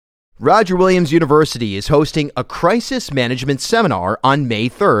Roger Williams University is hosting a crisis management seminar on May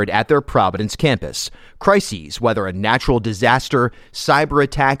 3rd at their Providence campus. Crises, whether a natural disaster, cyber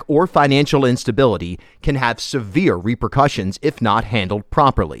attack, or financial instability, can have severe repercussions if not handled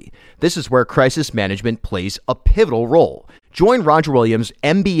properly. This is where crisis management plays a pivotal role. Join Roger Williams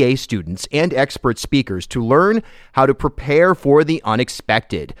MBA students and expert speakers to learn how to prepare for the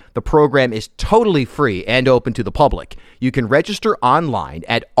unexpected. The program is totally free and open to the public. You can register online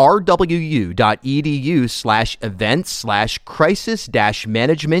at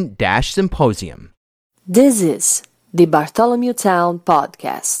rwu.edu/events/crisis-management-symposium. This is the Bartholomew Town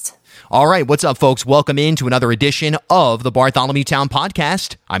Podcast. All right, what's up, folks? Welcome into another edition of the Bartholomew Town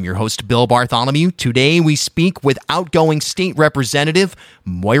Podcast. I'm your host, Bill Bartholomew. Today, we speak with outgoing State Representative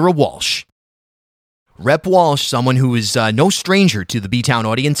Moira Walsh. Rep. Walsh, someone who is no stranger to the B-Town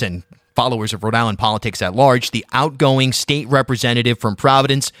audience and followers of Rhode Island politics at large, the outgoing state representative from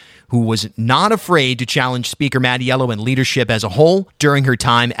Providence who was not afraid to challenge Speaker Mattiello and leadership as a whole during her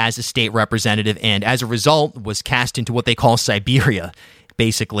time as a state representative, and as a result was cast into what they call Siberia,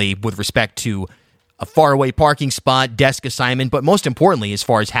 basically with respect to a faraway parking spot, desk assignment, but most importantly, as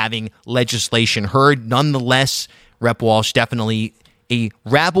far as having legislation heard. Nonetheless, Rep. Walsh definitely a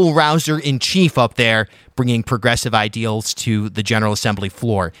rabble-rouser-in-chief up there, bringing progressive ideals to the General Assembly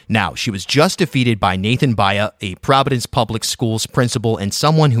floor. Now, she was just defeated by Nathan Baya, a Providence Public Schools principal and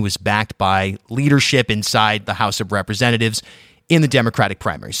someone who was backed by leadership inside the House of Representatives in the Democratic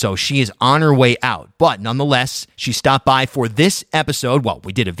primary. So she is on her way out. But nonetheless, she stopped by for this episode. Well,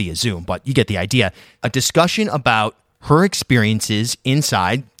 we did it via Zoom, but you get the idea. A discussion about her experiences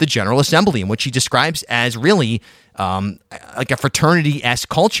inside the General Assembly and what she describes as really like a fraternity-esque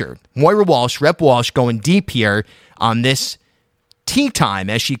culture. Moira Walsh, Rep. Walsh, going deep here on this tea time,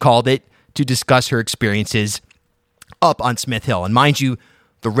 as she called it, to discuss her experiences up on Smith Hill. And mind you,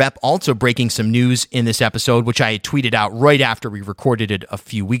 the rep also breaking some news in this episode, which I had tweeted out right after we recorded it a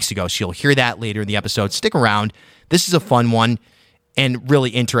few weeks ago. So you'll hear that later in the episode. Stick around. This is a fun one and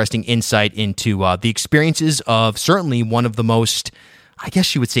really interesting insight into the experiences of certainly one of the most, I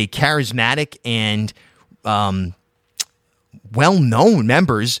guess you would say, charismatic and well-known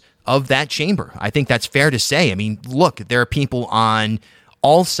members of that chamber. I think that's fair to say. I mean, look, there are people on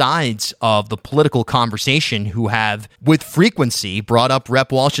all sides of the political conversation who have, with frequency, brought up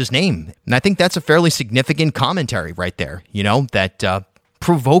Rep. Walsh's name. And I think that's a fairly significant commentary right there, you know, that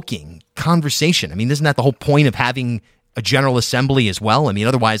provoking conversation. I mean, isn't that the whole point of having a General Assembly as well? I mean,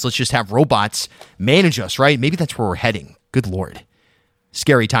 otherwise, let's just have robots manage us, right? Maybe that's where we're heading. Good Lord.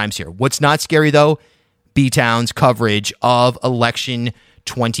 Scary times here. What's not scary, though? B-Town's coverage of election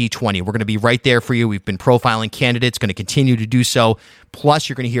 2020. We're going to be right there for you. We've been profiling candidates, going to continue to do so. Plus,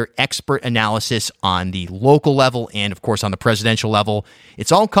 you're going to hear expert analysis on the local level and, of course, on the presidential level.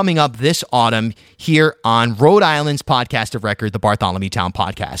 It's all coming up this autumn here on Rhode Island's podcast of record, the Bartholomew Town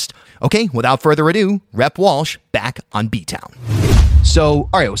Podcast. Okay, without further ado, Rep. Walsh back on B-Town. So,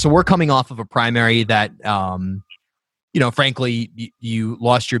 all right, so we're coming off of a primary that you know, frankly, you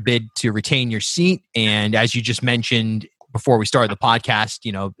lost your bid to retain your seat. And as you just mentioned before we started the podcast,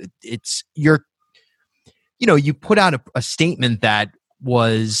 you know, you put out a statement that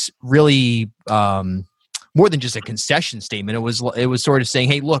was really more than just a concession statement. It was sort of saying,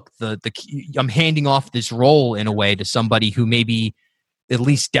 hey, look, I'm handing off this role in a way to somebody who maybe at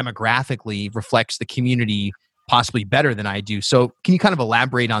least demographically reflects the community possibly better than I do. So can you kind of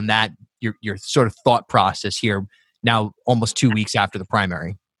elaborate on that, your sort of thought process here, now almost 2 weeks after the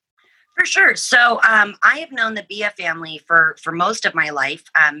primary? For sure. So I have known the Bia family for most of my life.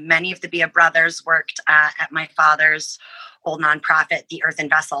 Many of the Bia brothers worked at my father's old nonprofit, the Earth and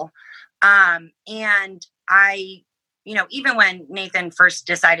Vessel. And I, you know, even when Nathan first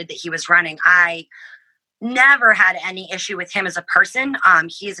decided that he was running, I never had any issue with him as a person.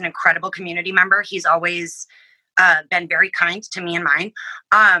 He's an incredible community member. He's always been very kind to me and mine.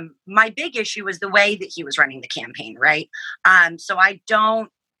 My big issue was the way that he was running the campaign, right? So I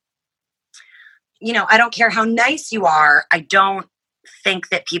don't care how nice you are. I don't think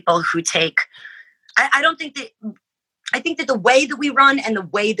that people who I think that the way that we run and the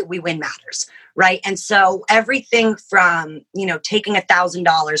way that we win matters, right? And so everything from, you know, taking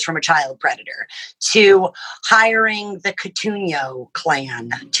 $1,000 from a child predator to hiring the Coutinho clan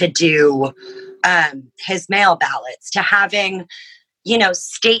to do his mail ballots, to having, you know,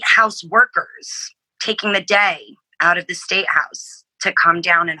 state house workers taking the day out of the state house to come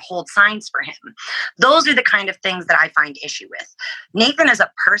down and hold signs for him. Those are the kind of things that I find issue with. Nathan as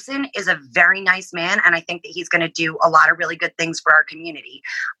a person is a very nice man, and I think that he's going to do a lot of really good things for our community.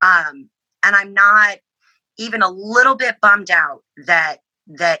 And I'm not even a little bit bummed out that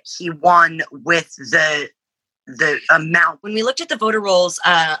that he won with the amount. When we looked at the voter rolls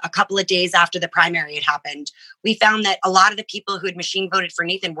a couple of days after the primary had happened, we found that a lot of the people who had machine voted for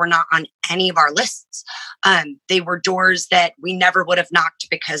Nathan were not on any of our lists. They were doors that we never would have knocked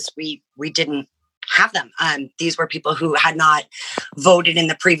because we didn't have them. These were people who had not voted in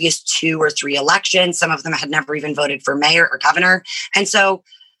the previous 2 or 3 elections. Some of them had never even voted for mayor or governor. And so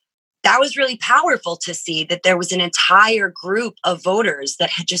that was really powerful to see that there was an entire group of voters that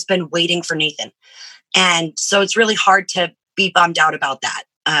had just been waiting for Nathan. And so it's really hard to be bummed out about that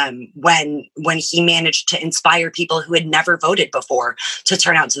when he managed to inspire people who had never voted before to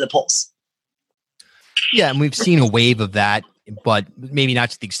turn out to the polls. Yeah, and we've seen a wave of that, but maybe not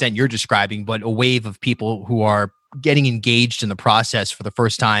to the extent you're describing, but a wave of people who are getting engaged in the process for the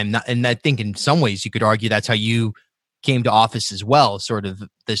first time. And I think in some ways you could argue that's how you came to office as well, sort of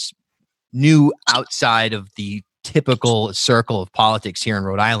this new outside of the typical circle of politics here in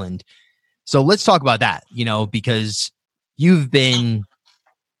Rhode Island. So let's talk about that, because you've been,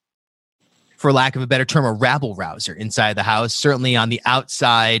 for lack of a better term, a rabble rouser inside the House, certainly on the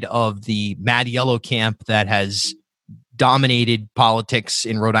outside of the Mad Yellow camp that has dominated politics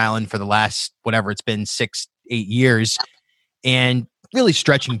in Rhode Island for the last, whatever it's been, 6-8 years, and really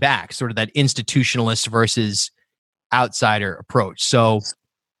stretching back, sort of that institutionalist versus outsider approach. So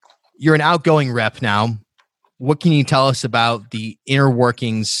you're an outgoing rep now. What can you tell us about the inner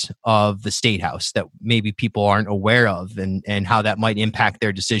workings of the State House that maybe people aren't aware of, and how that might impact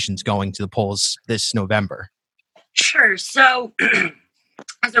their decisions going to the polls this November? Sure. So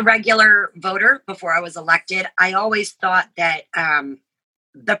as a regular voter before I was elected, I always thought that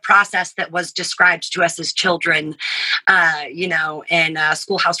the process that was described to us as children, in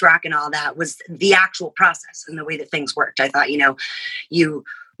Schoolhouse Rock and all that was the actual process and the way that things worked. I thought, you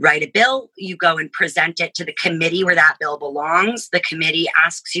write a bill, you go and present it to the committee where that bill belongs. The committee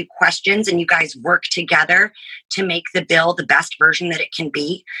asks you questions and you guys work together to make the bill the best version that it can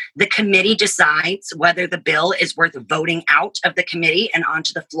be. The committee decides whether the bill is worth voting out of the committee and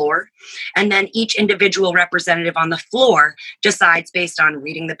onto the floor. And then each individual representative on the floor decides, based on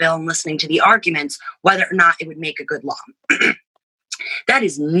reading the bill and listening to the arguments, whether or not it would make a good law. That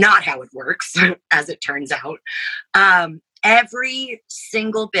is not how it works, as it turns out. Every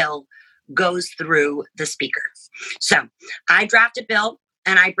single bill goes through the speaker. So I draft a bill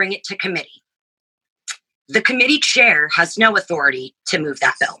and I bring it to committee. The committee chair has no authority to move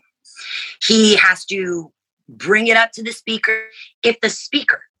that bill. He has to bring it up to the speaker. If the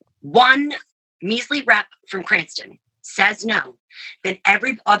speaker, one measly rep from Cranston, says no, then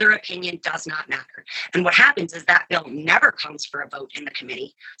every other opinion does not matter. And what happens is that bill never comes for a vote in the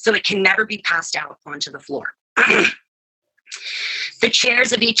committee, so it can never be passed out onto the floor. The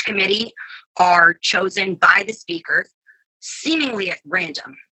chairs of each committee are chosen by the speaker, seemingly at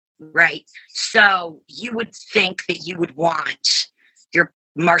random, right? So you would think that you would want your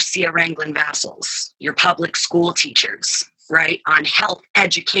Marcia Ranglin Vassals, your public school teachers, right, on health,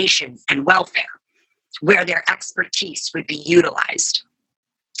 education, and welfare, where their expertise would be utilized.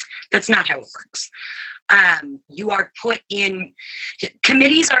 That's not how it works. You are put in,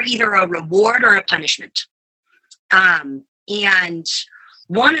 committees are either a reward or a punishment. And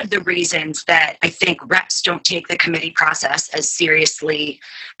one of the reasons that I think reps don't take the committee process as seriously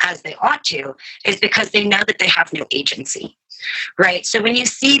as they ought to is because they know that they have no agency, right? So when you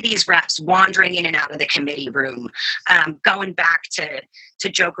see these reps wandering in and out of the committee room, going back to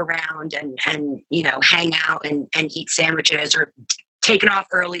joke around and hang out and eat sandwiches, or taking off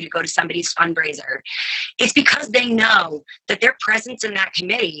early to go to somebody's fundraiser, it's because they know that their presence in that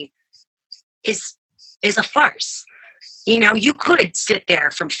committee is a farce. You could sit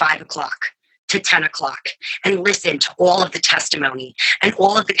there from 5 o'clock to 10 o'clock and listen to all of the testimony and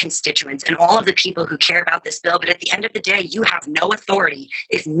all of the constituents and all of the people who care about this bill. But at the end of the day, you have no authority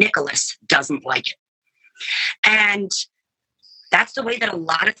if Nicholas doesn't like it. And that's the way that a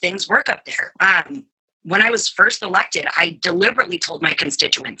lot of things work up there. When I was first elected, I deliberately told my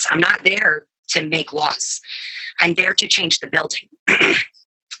constituents, I'm not there to make laws. I'm there to change the building.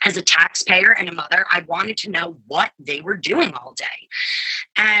 As a taxpayer and a mother, I wanted to know what they were doing all day.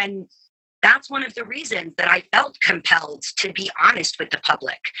 And that's one of the reasons that I felt compelled to be honest with the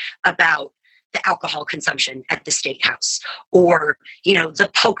public about the alcohol consumption at the State House, or,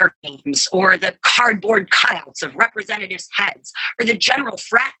 the poker games, or the cardboard cutouts of representatives' heads, or the general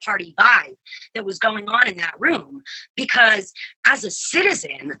frat party vibe that was going on in that room. Because as a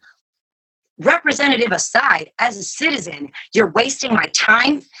citizen, representative aside, as a citizen, you're wasting my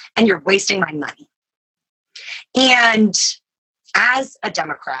time and you're wasting my money. And as a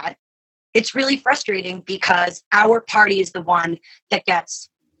Democrat, it's really frustrating because our party is the one that gets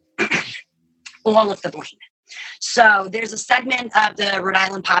all of the blame. So there's a segment of the Rhode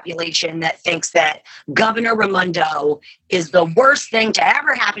Island population that thinks that Governor Raimondo is the worst thing to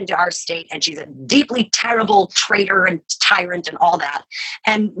ever happen to our state, and she's a deeply terrible traitor and tyrant and all that.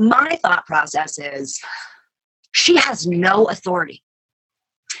 And my thought process is she has no authority.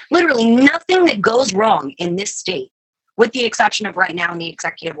 Literally nothing that goes wrong in this state, with the exception of right now and the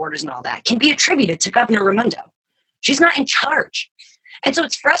executive orders and all that, can be attributed to Governor Raimondo. She's not in charge. And so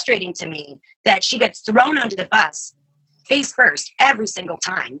it's frustrating to me that she gets thrown under the bus face first every single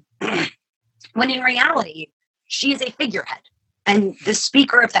time, when in reality, she is a figurehead. And the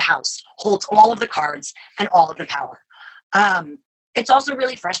Speaker of the House holds all of the cards and all of the power. It's also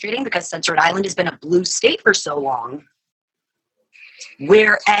really frustrating because since Rhode Island has been a blue state for so long,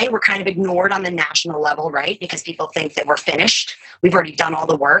 where we're kind of ignored on the national level, right? Because people think that we're finished. We've already done all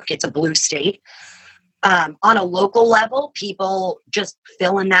the work. It's a blue state. On a local level, people just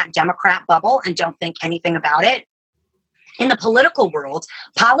fill in that Democrat bubble and don't think anything about it. In the political world,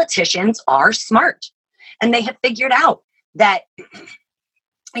 politicians are smart, and they have figured out that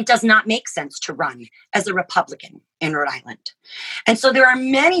it does not make sense to run as a Republican in Rhode Island. And so there are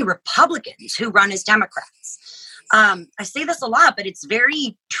many Republicans who run as Democrats. I say this a lot, but it's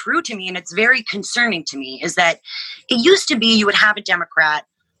very true to me, and it's very concerning to me, is that it used to be you would have a Democrat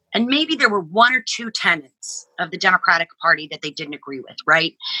and maybe there were one or two tenets of the Democratic Party that they didn't agree with,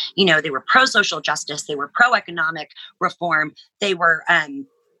 right? You know, they were pro-social justice, they were pro-economic reform, they were,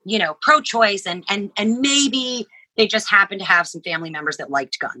 pro-choice, and maybe they just happened to have some family members that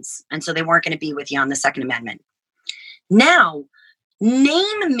liked guns. And so they weren't going to be with you on the Second Amendment. Now,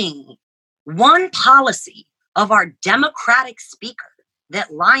 name me one policy of our Democratic speaker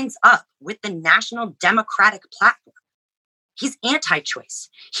that lines up with the National Democratic platform. He's anti-choice.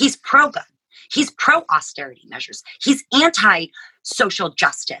 He's pro-gun. He's pro-austerity measures. He's anti-social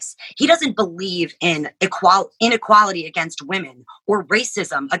justice. He doesn't believe in inequality against women or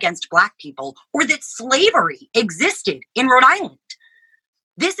racism against Black people or that slavery existed in Rhode Island.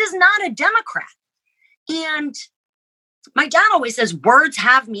 This is not a Democrat. And my dad always says words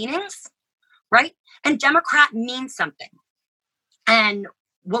have meanings, right? And Democrat means something. And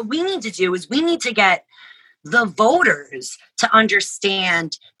what we need to do is we need to get the voters to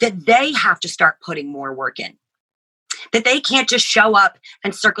understand that they have to start putting more work in, that they can't just show up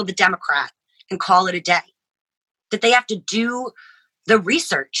and circle the Democrat and call it a day, that they have to do the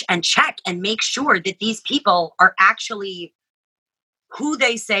research and check and make sure that these people are actually who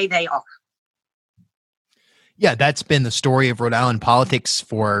they say they are. Yeah, that's been the story of Rhode Island politics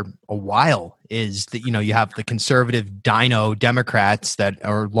for a while, is that, you have the conservative dino Democrats that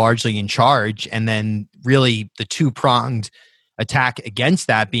are largely in charge, and then really the two-pronged attack against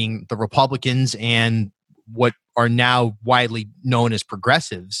that being the Republicans and what are now widely known as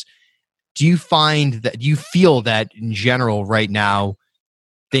progressives. Do you feel that in general right now,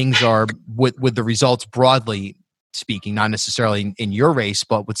 things are, with the results broadly speaking, not necessarily in your race,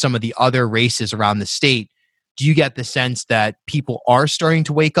 but with some of the other races around the state, do you get the sense that people are starting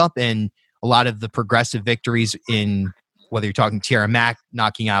to wake up, and a lot of the progressive victories in, whether you're talking Tierra Mack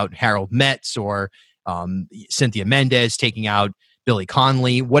knocking out Harold Metz or Cynthia Mendez taking out Billy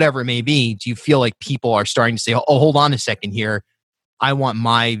Connolly, whatever it may be, do you feel like people are starting to say, oh, hold on a second here, I want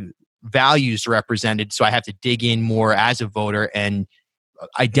my values represented, so I have to dig in more as a voter and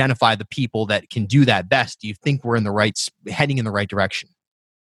identify the people that can do that best? Do you think we're heading in the right direction?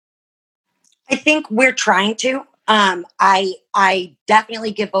 I think we're trying to. I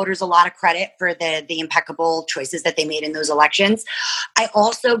definitely give voters a lot of credit for the impeccable choices that they made in those elections. I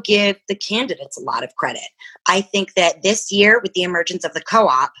also give the candidates a lot of credit. I think that this year, with the emergence of the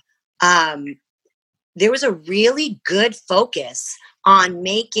co-op, there was a really good focus on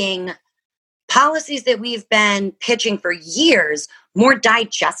making policies that we've been pitching for years more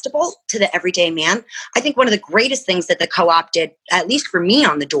digestible to the everyday man. I think one of the greatest things that the co-op did, at least for me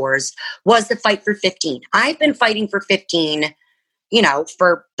on the doors, was the fight for 15. I've been fighting for 15,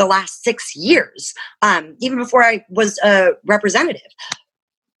 for the last 6 years, even before I was a representative.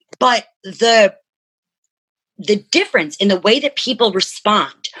 But the difference in the way that people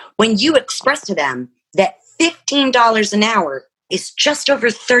respond when you express to them that $15 an hour is just over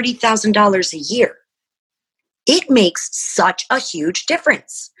 $30,000 a year, it makes such a huge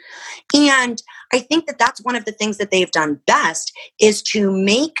difference. And I think that that's one of the things that they've done best, is to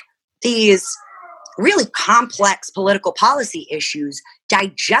make these really complex political policy issues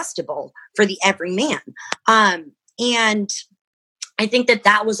digestible for the everyman. And I think that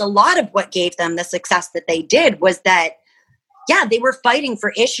that was a lot of what gave them the success that they did, was that yeah, they were fighting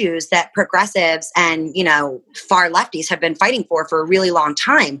for issues that progressives and, far lefties have been fighting for a really long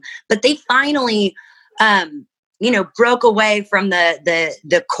time. But they finally, broke away from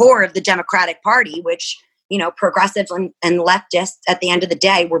the core of the Democratic Party, which, progressives and leftists at the end of the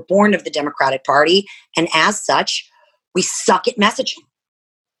day were born of the Democratic Party. And as such, we suck at messaging.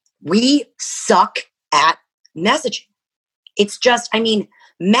 We suck at messaging. It's just,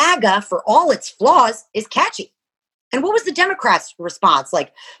 MAGA, for all its flaws, is catchy. And what was the Democrats' response?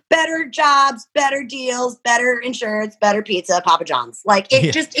 Like, better jobs, better deals, better insurance, better pizza, Papa John's. Like,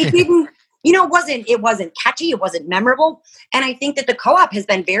 it didn't, it wasn't catchy. It wasn't memorable. And I think that the co-op has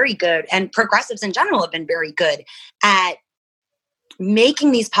been very good, and progressives in general have been very good at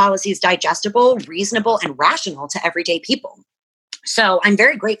making these policies digestible, reasonable, and rational to everyday people. So I'm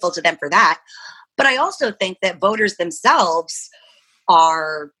very grateful to them for that. But I also think that voters themselves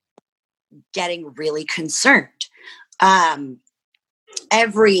are getting really concerned.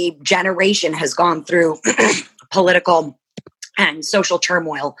 Every generation has gone through political and social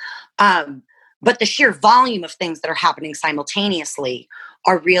turmoil. But the sheer volume of things that are happening simultaneously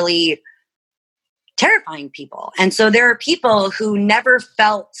are really terrifying people. And so there are people who never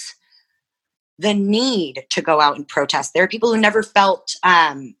felt the need to go out and protest. There are people who never felt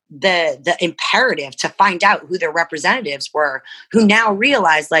the imperative to find out who their representatives were, who now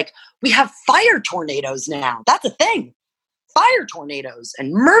realize, like, we have fire tornadoes now. That's a thing. Fire tornadoes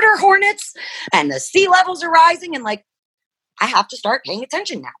and murder hornets, and the sea levels are rising, and like, I have to start paying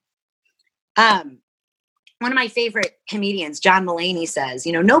attention now. One of my favorite comedians, John Mulaney, says,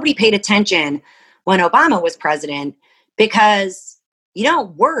 nobody paid attention when Obama was president because you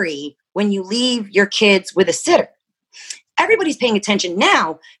don't worry when you leave your kids with a sitter. Everybody's paying attention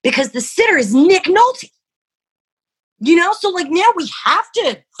now because the sitter is Nick Nolte. So like now we have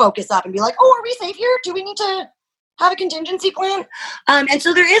to focus up and be like, oh, are we safe here? Do we need to have a contingency plan? And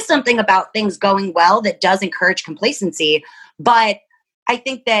so there is something about things going well that does encourage complacency. But I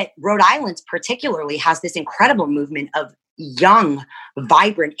think that Rhode Island particularly has this incredible movement of young,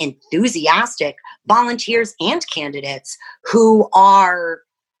 vibrant, enthusiastic volunteers and candidates who are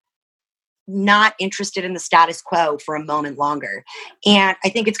not interested in the status quo for a moment longer. And I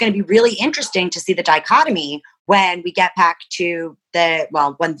think it's going to be really interesting to see the dichotomy when we get back to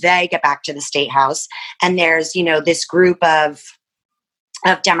when they get back to the state house, and there's, this group of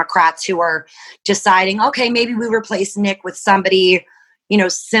Democrats who are deciding, okay, maybe we replace Nick with somebody,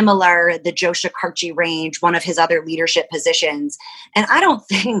 similar, the Joe Shekarchi range, one of his other leadership positions. And I don't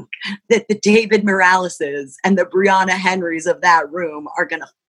think that the David Moraleses and the Breonna Henrys of that room are going to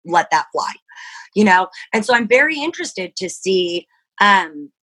let that fly, And so I'm very interested to see,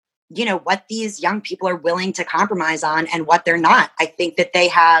 what these young people are willing to compromise on and what they're not. I think that they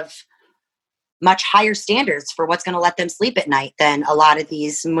have much higher standards for what's going to let them sleep at night than a lot of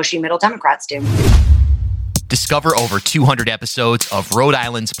these mushy middle Democrats do. Discover over 200 episodes of Rhode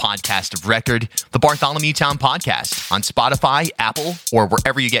Island's podcast of record, the Bartholomew Town Podcast, on Spotify, Apple, or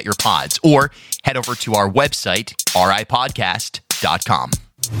wherever you get your pods. Or head over to our website, ripodcast.com.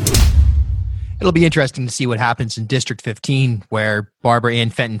 It'll be interesting to see what happens in District 15, where Barbara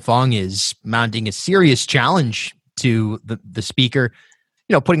Ann Fenton-Fong is mounting a serious challenge to the speaker.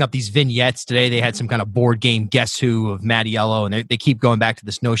 Putting up these vignettes today. They had some kind of board game Guess Who of Mattiello, and they keep going back to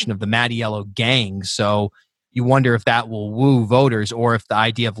this notion of the Mattiello gang. So you wonder if that will woo voters, or if the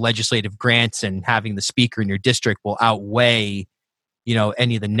idea of legislative grants and having the speaker in your district will outweigh,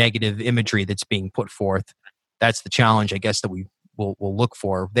 any of the negative imagery that's being put forth. That's the challenge, I guess, that we'll look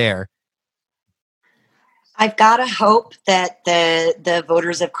for there. I've got to hope that the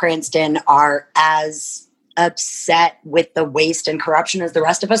voters of Cranston are as upset with the waste and corruption as the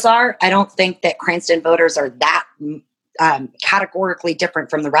rest of us are. I don't think that Cranston voters are that categorically different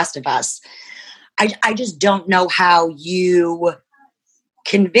from the rest of us. I just don't know how you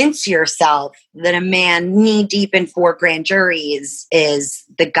convince yourself that a man knee deep in 4 grand juries is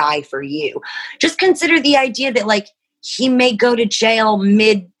the guy for you. Just consider the idea that, like, he may go to jail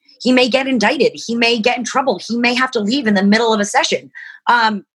he may get indicted. He may get in trouble. He may have to leave in the middle of a session.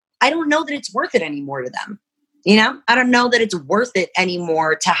 I don't know that it's worth it anymore to them. I don't know that it's worth it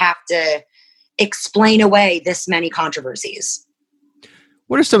anymore to have to explain away this many controversies.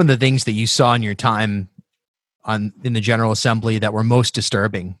 What are some of the things that you saw in your time in the General Assembly that were most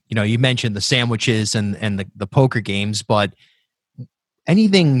disturbing? You mentioned the sandwiches and the poker games, but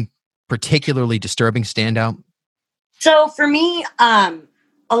anything particularly disturbing stand out? So for me,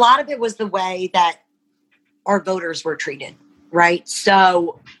 a lot of it was the way that our voters were treated, right?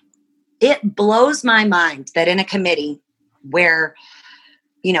 So it blows my mind that in a committee where,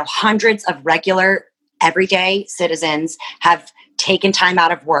 hundreds of regular everyday citizens have taken time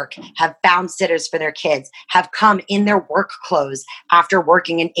out of work, have found sitters for their kids, have come in their work clothes after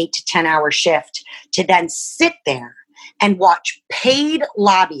working an 8 to 10 hour shift to then sit there and watch paid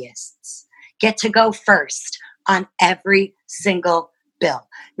lobbyists get to go first on every single bill.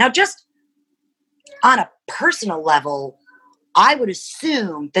 Now, just on a personal level, I would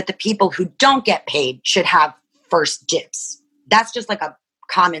assume that the people who don't get paid should have first dibs. That's just like a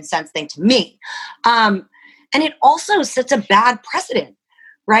common sense thing to me. And it also sets a bad precedent,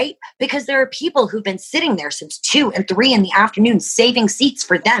 right? Because there are people who've been sitting there since 2 and 3 in the afternoon, saving seats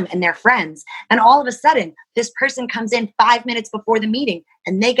for them and their friends. And all of a sudden, this person comes in 5 minutes before the meeting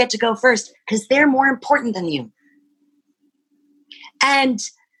and they get to go first because they're more important than you. And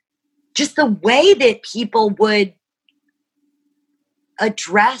just the way that people would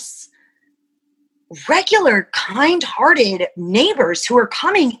address regular, kind-hearted neighbors who are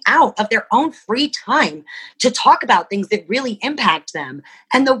coming out of their own free time to talk about things that really impact them.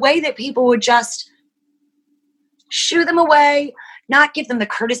 And the way that people would just shoo them away, not give them the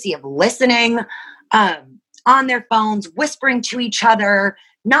courtesy of listening, on their phones, whispering to each other,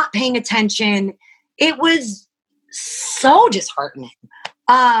 not paying attention. It was so disheartening.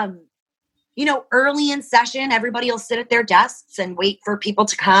 Early in session, everybody will sit at their desks and wait for people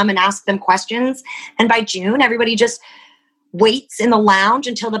to come and ask them questions. And by June, everybody just waits in the lounge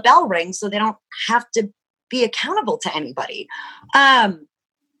until the bell rings so they don't have to be accountable to anybody.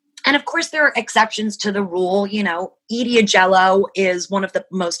 And of course, there are exceptions to the rule. Edie Agello is one of the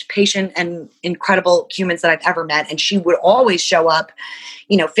most patient and incredible humans that I've ever met. And she would always show up,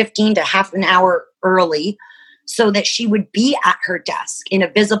 15 to half an hour early, so that she would be at her desk in a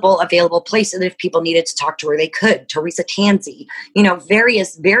visible, available place. And if people needed to talk to her, they could. Teresa Tanzi,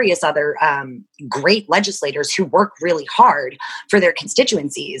 various other great legislators who work really hard for their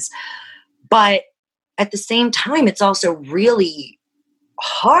constituencies. But at the same time, it's also really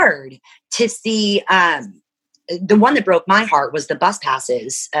hard to see. The one that broke my heart was the bus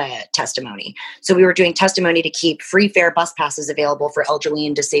passes testimony. So we were doing testimony to keep free, fair bus passes available for elderly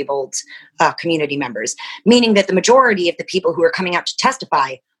and disabled community members, meaning that the majority of the people who were coming out to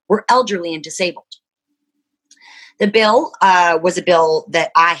testify were elderly and disabled. The bill was a bill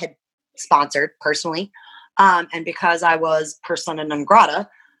that I had sponsored personally. And because I was persona non grata,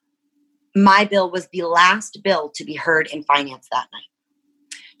 my bill was the last bill to be heard in finance that night,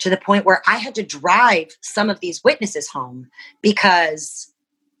 to the point where I had to drive some of these witnesses home because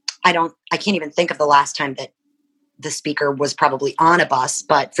I can't even think of the last time that the speaker was probably on a bus.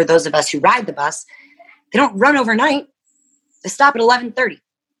 But for those of us who ride the bus, they don't run overnight. They stop at 11:30.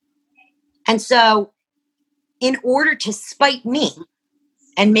 And so in order to spite me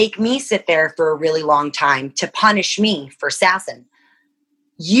and make me sit there for a really long time to punish me for sassing,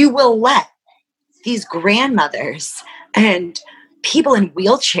 you will let these grandmothers and people in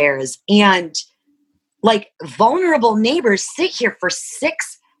wheelchairs and vulnerable neighbors sit here for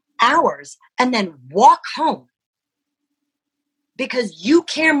 6 hours and then walk home because you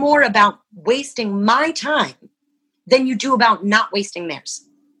care more about wasting my time than you do about not wasting theirs.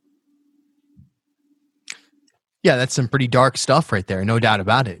 Yeah, that's some pretty dark stuff right there. No doubt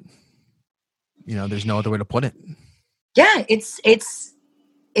about it. There's no other way to put it. Yeah,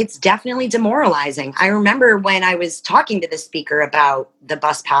 it's definitely demoralizing. I remember when I was talking to the speaker about the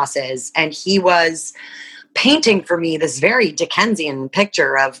bus passes, and he was painting for me this very Dickensian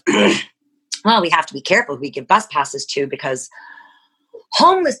picture of, well, we have to be careful who we give bus passes to because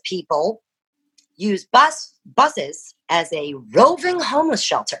homeless people use buses as a roving homeless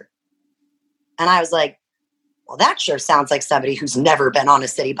shelter. And I was like, well, that sure sounds like somebody who's never been on a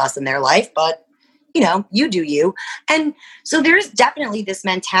city bus in their life, but you do you. And so there's definitely this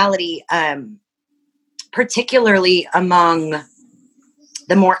mentality, particularly among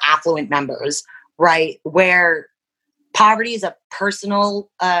the more affluent members, right, where poverty is a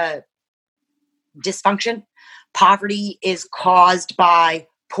personal dysfunction. Poverty is caused by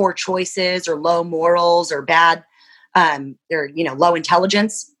poor choices or low morals or bad, low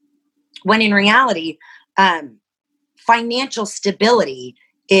intelligence. When in reality, financial stability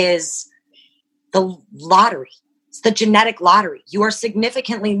is the lottery. It's the genetic lottery. You are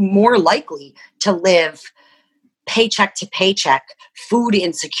significantly more likely to live paycheck to paycheck, food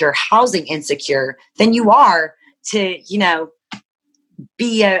insecure, housing insecure, than you are to,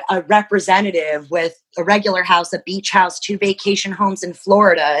 be a representative with a regular house, a beach house, 2 vacation homes in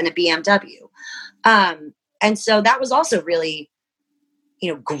Florida, and a BMW. And so that was also really,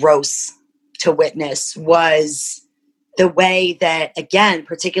 gross to witness, was the way that, again,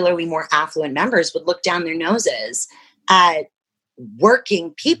 particularly more affluent members would look down their noses at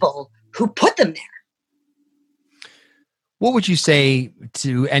working people who put them there. What would you say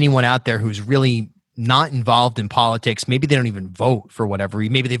to anyone out there who's really not involved in politics? Maybe they don't even vote for whatever.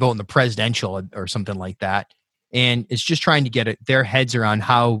 Maybe they vote in the presidential or something like that. And it's just trying to get their heads around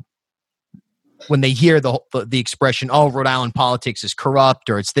how, when they hear the expression, oh, Rhode Island politics is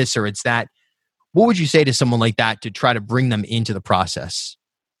corrupt, or it's this or it's that. What would you say to someone like that to try to bring them into the process?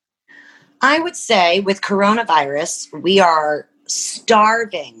 I would say with coronavirus, we are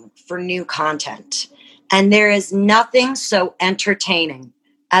starving for new content. And there is nothing so entertaining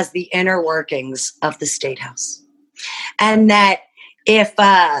as the inner workings of the State House. And that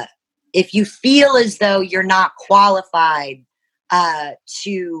if you feel as though you're not qualified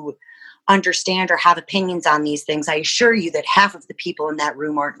to understand or have opinions on these things, I assure you that half of the people in that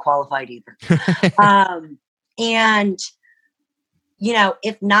room aren't qualified either. And,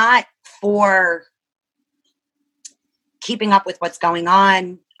 if not for keeping up with what's going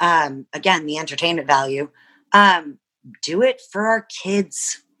on, again, the entertainment value, do it for our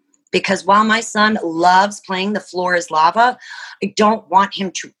kids. Because while my son loves playing The Floor is Lava, I don't want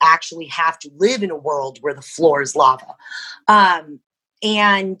him to actually have to live in a world where the floor is lava.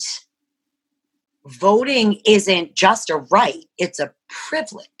 And voting isn't just a right, it's a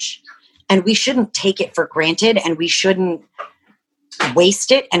privilege. And we shouldn't take it for granted, and we shouldn't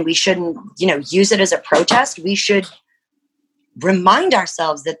waste it, and we shouldn't, use it as a protest. We should remind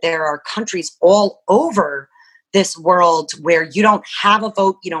ourselves that there are countries all over this world where you don't have a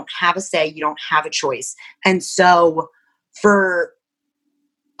vote, you don't have a say, you don't have a choice. And so for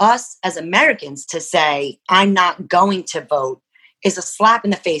us as Americans to say, I'm not going to vote, is a slap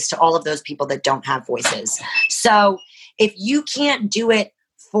in the face to all of those people that don't have voices. So if you can't do it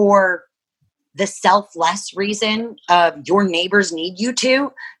for the selfless reason of your neighbors need you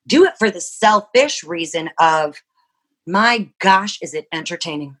to, do it for the selfish reason of, my gosh, is it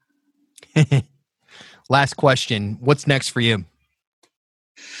entertaining? Last question. What's next for you?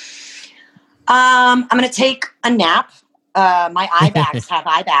 I'm going to take a nap. My eye bags have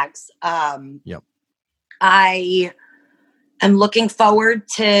eye bags. Yep. I am looking forward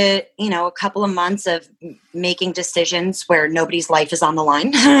to, a couple of months of making decisions where nobody's life is on the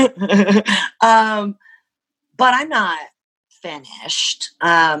line. But I'm not finished.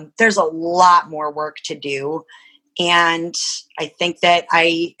 There's a lot more work to do. And I think that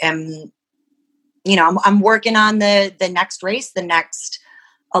I am, I'm working on the next race, the next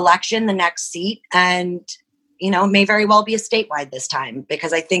election, the next seat. And, it may very well be a statewide this time,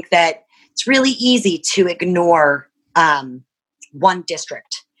 because I think that it's really easy to ignore one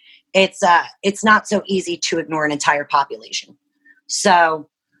district. It's not so easy to ignore an entire population. So,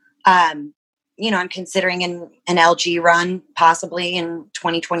 I'm considering an LG run possibly in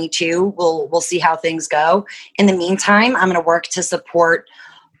 2022. We'll see how things go. In the meantime, I'm going to work to support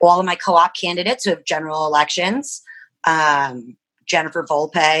all of my co-op candidates who have general elections. Jennifer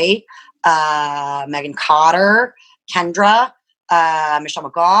Volpe, Megan Cotter, Kendra, Michelle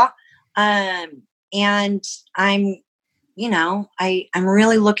McGaugh. And I'm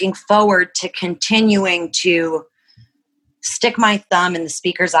really looking forward to continuing to stick my thumb in the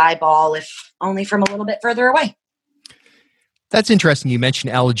speaker's eyeball, if only from a little bit further away. That's interesting. You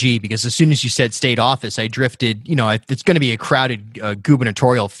mentioned LG, because as soon as you said state office, I drifted, it's going to be a crowded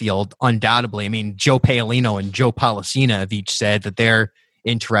gubernatorial field, undoubtedly. I mean, Joe Paolino and Joe Policina have each said that they're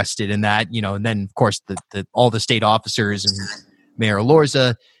interested in that, and then of course all the state officers and Mayor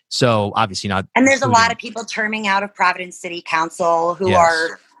Lorza. So obviously not. And there's a lot of people terming out of Providence City Council who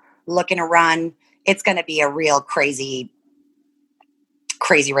are looking to run. It's going to be a real crazy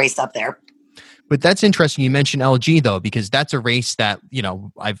race up there. But that's interesting. You mentioned LG though, because that's a race that,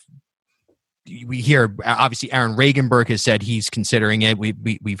 we hear, obviously Aaron Regenberg has said he's considering it.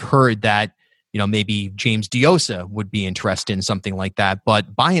 We've heard that, maybe James Diosa would be interested in something like that.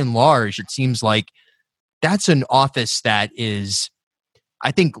 But by and large, it seems like that's an office that is,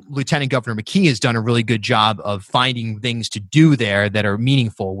 I think Lieutenant Governor McKee has done a really good job of finding things to do there that are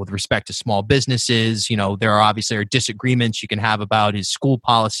meaningful with respect to small businesses. There are obviously disagreements you can have about his school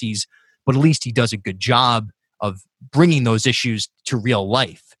policies, but at least he does a good job of bringing those issues to real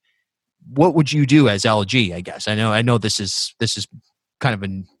life. What would you do as LG, I guess? I know this is kind of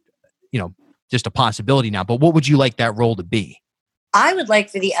just a possibility now, but what would you like that role to be? I would like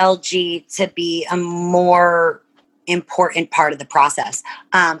for the LG to be a more important part of the process.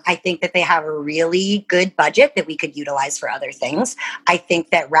 I think that they have a really good budget that we could utilize for other things. I think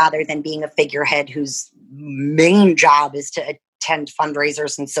that rather than being a figurehead whose main job is to attend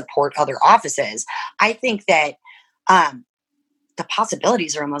fundraisers and support other offices, I think that the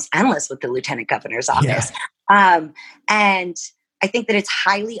possibilities are almost endless with the lieutenant governor's office. And I think that it's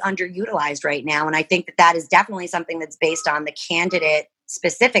highly underutilized right now. And I think that that is definitely something that's based on the candidate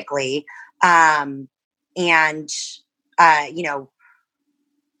specifically.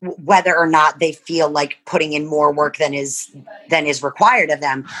 Whether or not they feel like putting in more work than is required of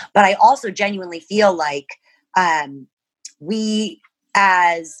them. But I also genuinely feel like we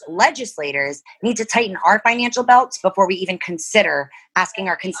as legislators need to tighten our financial belts before we even consider asking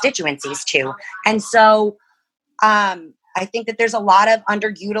our constituencies to. And so I think that there's a lot of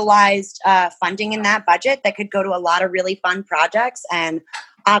underutilized funding in that budget that could go to a lot of really fun projects. And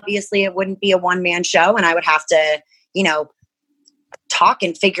obviously it wouldn't be a one-man show, and I would have to, talk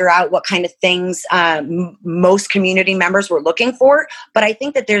and figure out what kind of things most community members were looking for. But I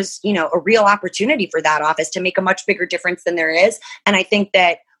think that there's, a real opportunity for that office to make a much bigger difference than there is. And I think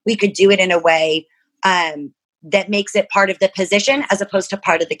that we could do it in a way that makes it part of the position as opposed to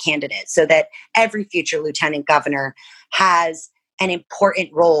part of the candidate, so that every future lieutenant governor has an important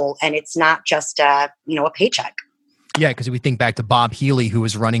role and it's not just a paycheck. Yeah, because if we think back to Bob Healy, who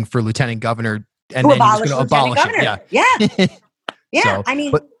was running for lieutenant governor, and who then he was going to abolish it. Yeah.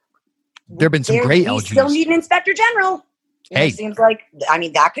 So, but there have been some great LGs. We still need an inspector general. Hey. It seems like,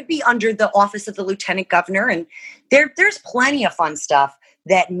 that could be under the office of the lieutenant governor. And there's plenty of fun stuff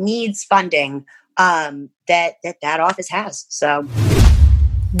that needs funding that office has. So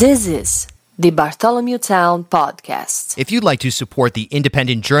this is the Bartholomew Town Podcast. If you'd like to support the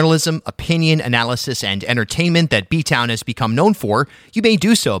independent journalism, opinion, analysis, and entertainment that B-Town has become known for, you may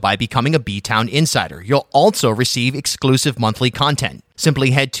do so by becoming a B-Town Insider. You'll also receive exclusive monthly content. Simply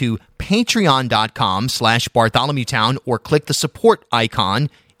head to patreon.com/BartholomewTown or click the support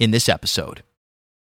icon in this episode.